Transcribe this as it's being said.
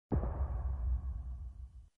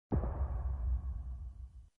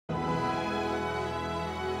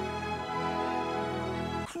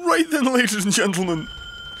Right then, ladies and gentlemen.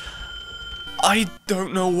 I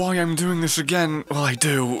don't know why I'm doing this again. Well, I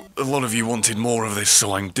do. A lot of you wanted more of this,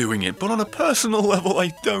 so I'm doing it. But on a personal level,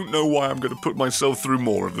 I don't know why I'm going to put myself through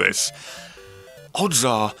more of this. Odds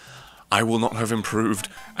are, I will not have improved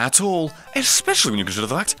at all, especially when you consider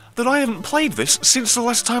the fact that I haven't played this since the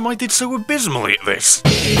last time I did so abysmally at this.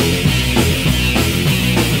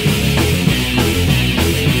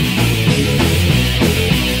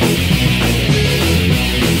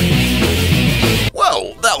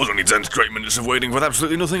 Well, that was only 10 straight minutes of waiting with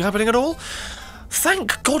absolutely nothing happening at all.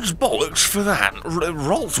 Thank God's bollocks for that.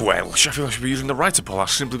 Roltwell. I feel I should be using the writer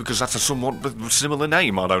pass simply because that's a somewhat similar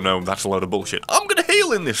name. I don't know, that's a load of bullshit. I'm gonna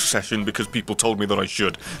heal in this session because people told me that I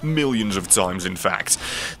should. Millions of times, in fact.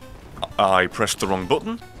 I pressed the wrong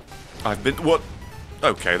button. I've been... what?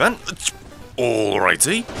 Okay then.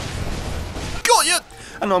 Alrighty. Got ya!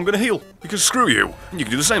 And now I'm gonna heal, because screw you. You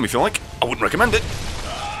can do the same if you like. I wouldn't recommend it.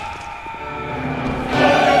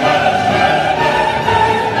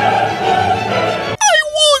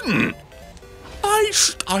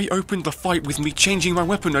 I opened the fight with me changing my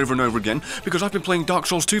weapon over and over again because I've been playing Dark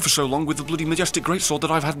Souls 2 for so long with the bloody majestic greatsword that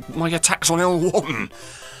I've had my attacks on L1.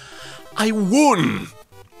 I won!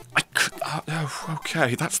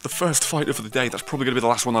 Okay, that's the first fight of the day. That's probably going to be the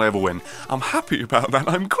last one that I ever win. I'm happy about that.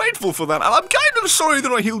 I'm grateful for that. And I'm kind of sorry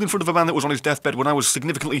that I healed in front of a man that was on his deathbed when I was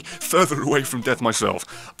significantly further away from death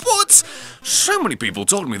myself. But so many people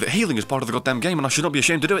told me that healing is part of the goddamn game and I should not be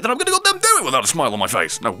ashamed to do it, that I'm going to goddamn do it without a smile on my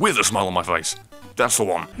face. No, with a smile on my face. That's the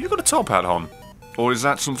one. You got a top hat on? Or is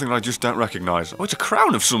that something that I just don't recognise? Oh, it's a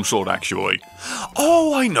crown of some sort, actually.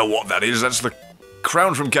 Oh, I know what that is. That's the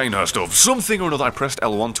crown from Cainhurst of something or another. I pressed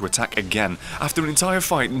L1 to attack again. After an entire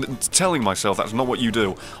fight, telling myself that's not what you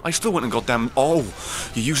do, I still went and goddamn... Oh,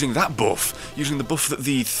 you're using that buff. Using the buff that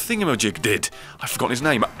the thingamajig did. I've forgotten his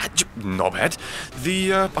name. Knobhead.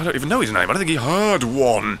 I don't even know his name. I don't think he had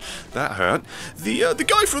one. That hurt. The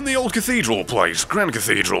guy from the old cathedral place. Grand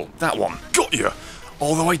Cathedral. That one. Got you.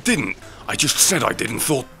 Although I didn't. I just said I did and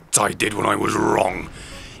thought I did when I was wrong.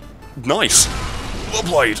 Nice. Well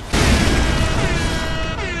played.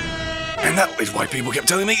 And that is why people kept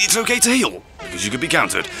telling me it's okay to heal, because you could be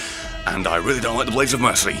countered. And I really don't like the Blades of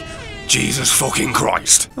Mercy. Jesus fucking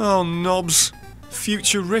Christ. Oh, knobs.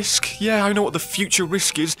 Future risk? Yeah, I know what the future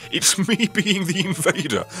risk is. It's me being the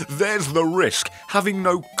invader. There's the risk. Having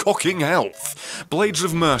no cocking health. Blades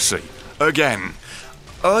of Mercy. Again.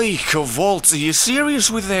 Ay, Cavalti, are you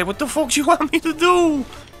serious with that? What the fuck do you want me to do?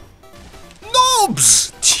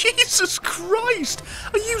 Knobs! Jesus Christ!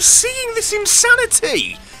 Are you seeing this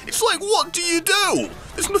insanity? It's like, what do you do?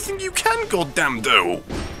 There's nothing you can goddamn do.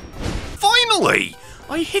 Finally!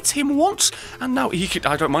 I hit him once, and now he could...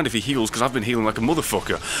 I don't mind if he heals, because I've been healing like a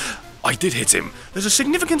motherfucker. I did hit him. There's a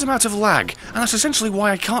significant amount of lag, and that's essentially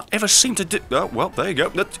why I can't ever seem to do... Oh, well, there you go.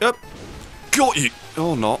 Got you.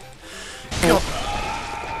 Oh, not. Got...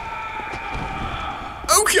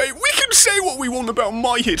 Okay, we can say what we want about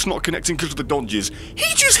my hits not connecting because of the dodges.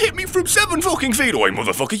 He just hit me from 7 fucking feet away,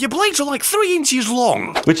 motherfucker. Your blades are like 3 inches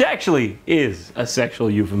long. Which actually is a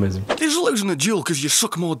sexual euphemism. There's losing the duel because you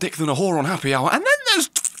suck more dick than a whore on happy hour, and then there's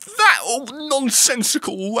that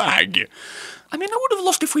nonsensical lag. I mean, I would have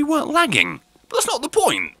lost if we weren't lagging, but that's not the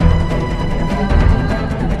point.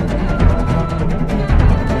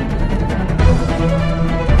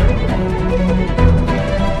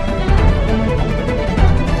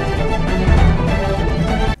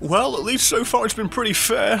 Well, at least so far it's been pretty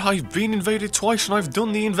fair. I've been invaded twice and I've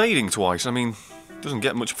done the invading twice. I mean, it doesn't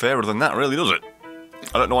get much fairer than that, really, does it?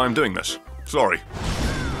 I don't know why I'm doing this. Sorry.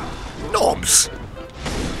 Knobs!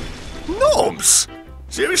 Knobs!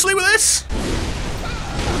 Seriously with this?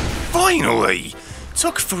 Finally!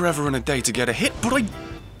 Took forever and a day to get a hit, but I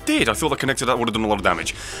did. I thought that connected that would have done a lot of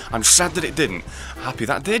damage. I'm sad that it didn't. Happy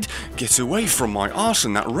that did. Get away from my arse,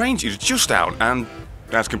 and that range is just out, and...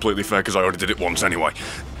 that's completely fair, because I already did it once anyway.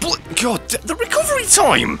 But, God, the recovery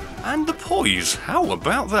time! And the poise, how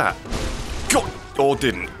about that? God, or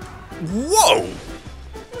didn't. Whoa!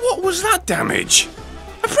 What was that damage?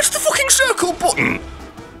 I pressed the fucking circle button!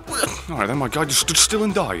 Alright then, my guy just stood still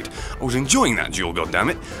and died. I was enjoying that duel,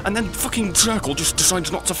 goddammit, and then fucking circle just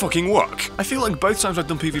decides not to fucking work. I feel like both times I've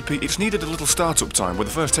done PvP, it's needed a little startup time, where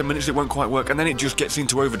the first 10 minutes it won't quite work, and then it just gets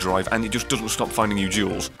into overdrive, and it just doesn't stop finding new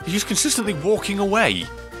duels. You're just consistently walking away.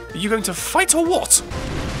 Are you going to fight or what?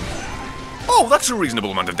 Oh, that's a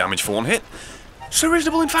reasonable amount of damage for one hit. So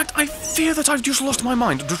reasonable, in fact, I fear that I've just lost my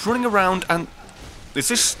mind, just running around and... Is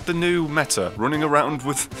this the new meta? Running around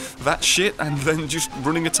with that shit and then just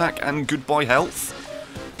running attack and goodbye health?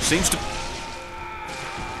 Seems to...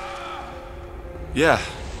 Yeah.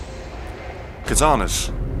 katanas.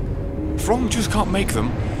 From just can't make them,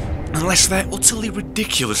 unless they're utterly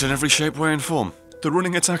ridiculous in every shape, way and form. The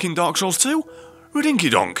running attack in Dark Souls 2?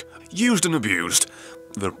 Ridinky-donk. Used and abused.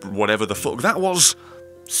 The whatever the fuck that was,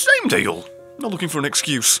 same deal. Not looking for an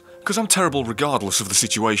excuse, because I'm terrible regardless of the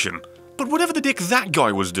situation. But whatever the dick that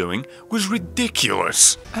guy was doing was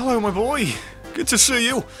ridiculous. Hello, my boy. Good to see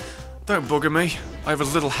you. Don't bugger me. I have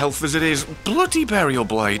as little health as it is. Bloody burial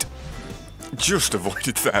blade. Just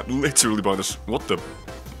avoided that, literally by the... What the...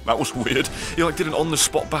 That was weird. He like did an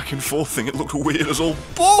on-the-spot back and forth thing. It looked weird as all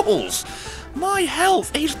balls. My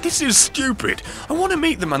health is... This is stupid. I want to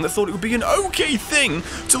meet the man that thought it would be an okay thing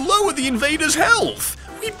to lower the invader's health.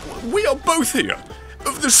 We are both here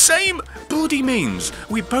of the same bloody means.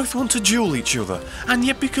 We both want to duel each other. And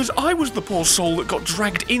yet because I was the poor soul that got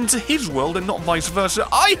dragged into his world and not vice versa,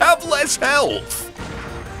 I have less health.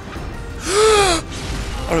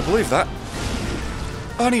 I don't believe that.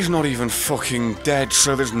 And he's not even fucking dead,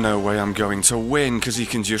 so there's no way I'm going to win, because he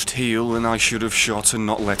can just heal, and I should have shot and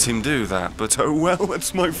not let him do that. But oh well,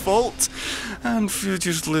 it's my fault. And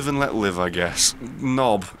just live and let live, I guess.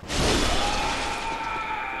 Knob.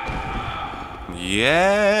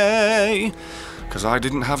 Yay! Because I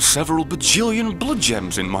didn't have several bajillion blood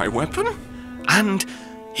gems in my weapon. And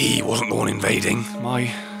he wasn't the one invading.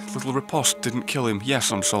 My little riposte didn't kill him.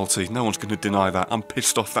 Yes, I'm salty. No one's going to deny that. I'm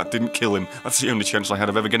pissed off that didn't kill him. That's the only chance I had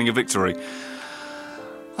of ever getting a victory.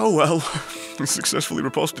 Oh well. I successfully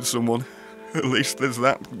riposted someone. At least there's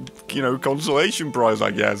that, you know, consolation prize,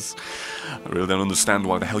 I guess. I really don't understand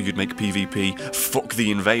why the hell you'd make PvP fuck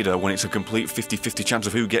the invader when it's a complete 50-50 chance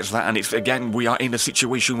of who gets that, and it's, again, we are in a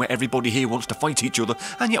situation where everybody here wants to fight each other,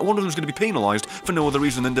 and yet one of them's going to be penalised for no other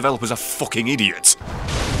reason than developers are fucking idiots.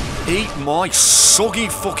 Eat my soggy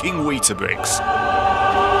fucking Weetabix.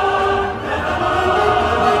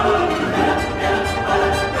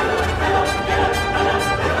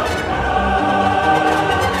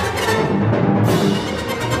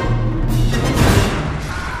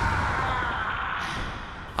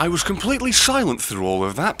 I was completely silent through all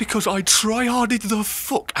of that because I try-harded the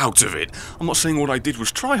fuck out of it. I'm not saying what I did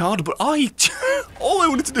was try-hard, but all I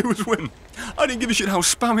wanted to do was win. I didn't give a shit how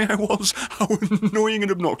spammy I was, how annoying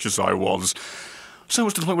and obnoxious I was. So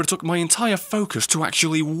much to the point where it took my entire focus to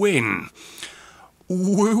actually win.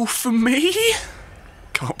 Woo for me?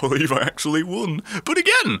 Can't believe I actually won. But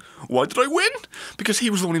again, why did I win? Because he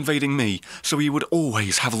was the one invading me, so he would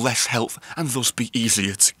always have less health and thus be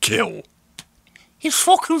easier to kill. He's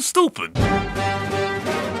fucking stupid.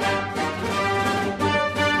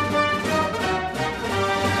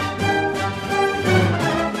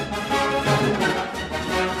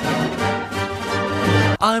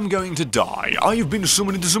 I'm going to die. I've been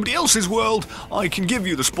summoned into somebody else's world. I can give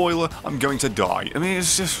you the spoiler. I'm going to die. I mean,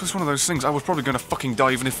 it's one of those things. I was probably going to fucking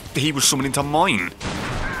die even if he was summoned into mine.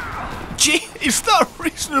 Gee, is that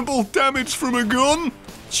reasonable damage from a gun?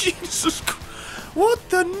 Jesus Christ. What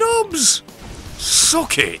the nubs?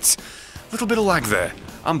 Suck it! Little bit of lag there.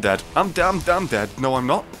 I'm dead. I'm dead. No, I'm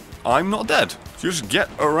not. I'm not dead. Just get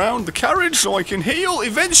around the carriage so I can heal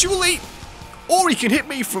eventually. Or he can hit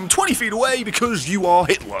me from 20 feet away because you are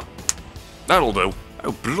Hitler. That'll do.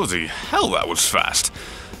 Oh, bloody hell, that was fast.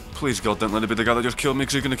 Please, God, don't let it be the guy that just killed me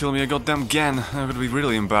because he's going to kill me again. I'm going to be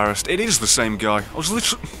really embarrassed. It is the same guy. I was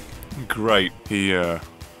literally... Great. He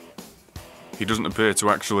doesn't appear to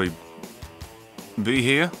actually be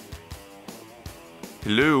here.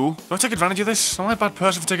 Hello? Do I take advantage of this? Am I a bad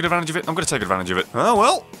person for taking advantage of it? I'm going to take advantage of it. Oh,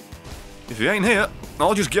 well. If he ain't here,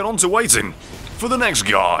 I'll just get on to waiting for the next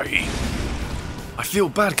guy. I feel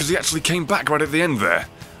bad because he actually came back right at the end there.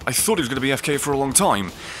 I thought he was going to be AFK for a long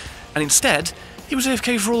time. And instead, he was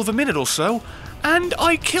AFK for all of a minute or so, and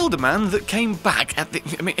I killed a man that came back at the...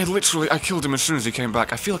 I mean, literally, I killed him as soon as he came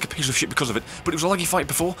back. I feel like a piece of shit because of it, but it was a laggy fight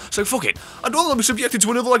before, so fuck it. I'd rather be subjected to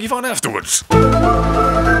another laggy fight afterwards.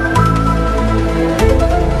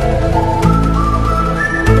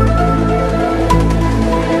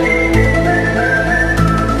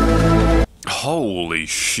 Holy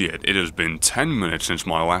shit, it has been 10 minutes since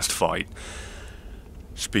my last fight.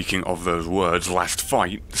 Speaking of those words, last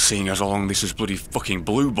fight, seeing as how long this has bloody fucking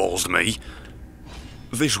blue balls me,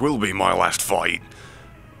 this will be my last fight.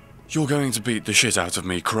 You're going to beat the shit out of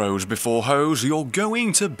me, crows before hoes. You're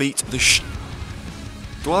going to beat the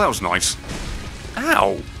Well, that was nice.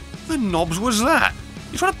 Ow! The knobs was that?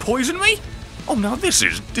 You trying to poison me? Oh, now this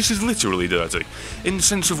is literally dirty. In the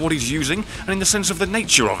sense of what he's using, and in the sense of the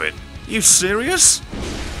nature of it. You serious?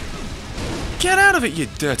 Get out of it, you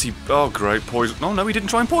dirty... Oh, great, poison... Oh, no, he didn't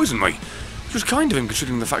try and poison me. Which was kind of him,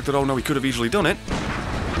 considering the fact that, oh, no, he could have easily done it.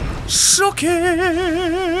 Suck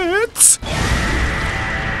it!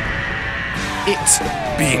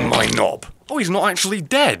 It being my knob. Oh, he's not actually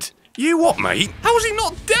dead. You what, mate? How is he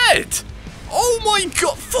not dead? Oh my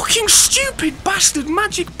god, fucking stupid bastard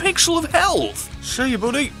magic pixel of health. See you,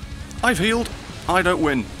 buddy. I've healed. I don't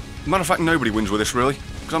win. Matter of fact, nobody wins with this, really.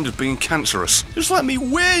 Because I'm just being cancerous. Just let me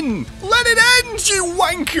win! Let it end, you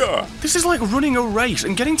wanker! This is like running a race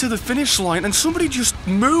and getting to the finish line and somebody just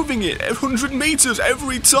moving it 100 meters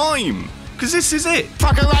every time. Because this is it.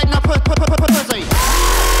 Fucking right now, pussy!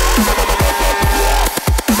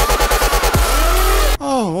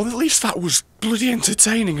 Oh, well, at least that was bloody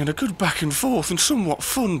entertaining and a good back and forth and somewhat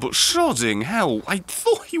fun, but sodding hell, I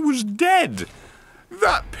thought he was dead.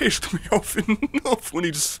 That pissed me off enough when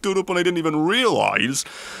he just stood up and I didn't even realise.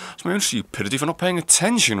 It's my own stupidity for not paying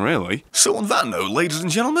attention, really. So on that note, ladies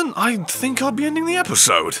and gentlemen, I think I'll be ending the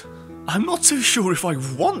episode. I'm not too sure if I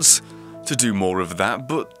want to do more of that,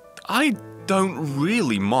 but I don't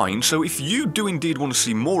really mind, so if you do indeed want to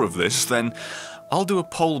see more of this, then I'll do a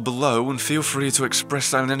poll below and feel free to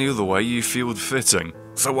express that in any other way you feel fitting.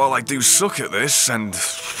 So while I do suck at this, and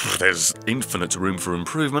there's infinite room for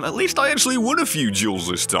improvement, at least I actually won a few duels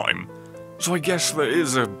this time. So I guess there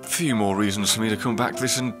is a few more reasons for me to come back to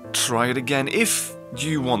this and try it again, if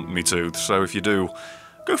you want me to. So if you do,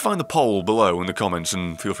 go find the poll below in the comments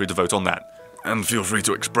and feel free to vote on that. And feel free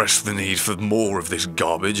to express the need for more of this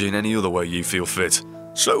garbage in any other way you feel fit.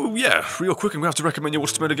 So yeah, real quick, I'm going to have to recommend you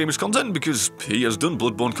watch Tomato Gamer's content, because he has done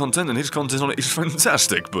Bloodborne content and his content on it is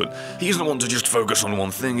fantastic, but he doesn't want to just focus on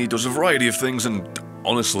one thing, he does a variety of things, and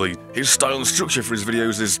honestly, his style and structure for his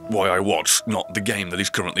videos is why I watch, not the game that he's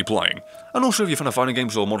currently playing. And also, if you're a fan of fighting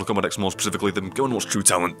games or Mortal Kombat X more specifically, then go and watch True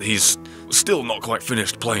Talent. He's still not quite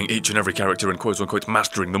finished playing each and every character and quote-unquote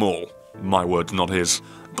mastering them all. My words, not his.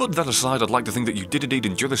 But that aside, I'd like to think that you did indeed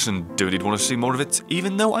enjoy this and do indeed want to see more of it,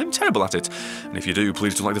 even though I'm terrible at it. And if you do,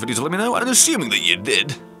 please do like the video to let me know, and assuming that you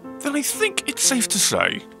did, then I think it's safe to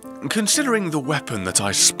say, considering the weapon that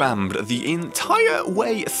I spammed the entire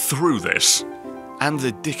way through this, and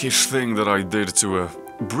the dickish thing that I did to a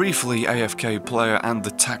briefly AFK player and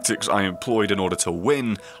the tactics I employed in order to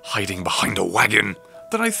win, hiding behind a wagon,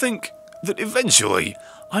 that I think that eventually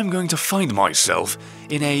I'm going to find myself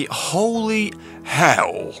in a holy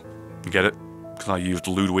hell. Get it? Because I used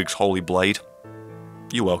Ludwig's holy blade.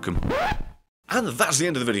 You're welcome. And that's the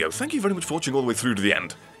end of the video. Thank you very much for watching all the way through to the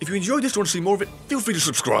end. If you enjoyed this or want to see more of it, feel free to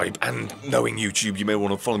subscribe. And knowing YouTube, you may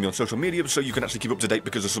want to follow me on social media so you can actually keep up to date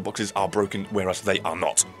because the sub boxes are broken, whereas they are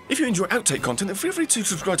not. If you enjoy outtake content, then feel free to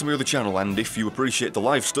subscribe to my other channel. And if you appreciate the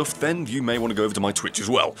live stuff, then you may want to go over to my Twitch as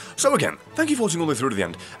well. So again, thank you for watching all the way through to the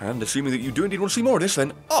end. And assuming that you do indeed want to see more of this,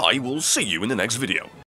 then I will see you in the next video.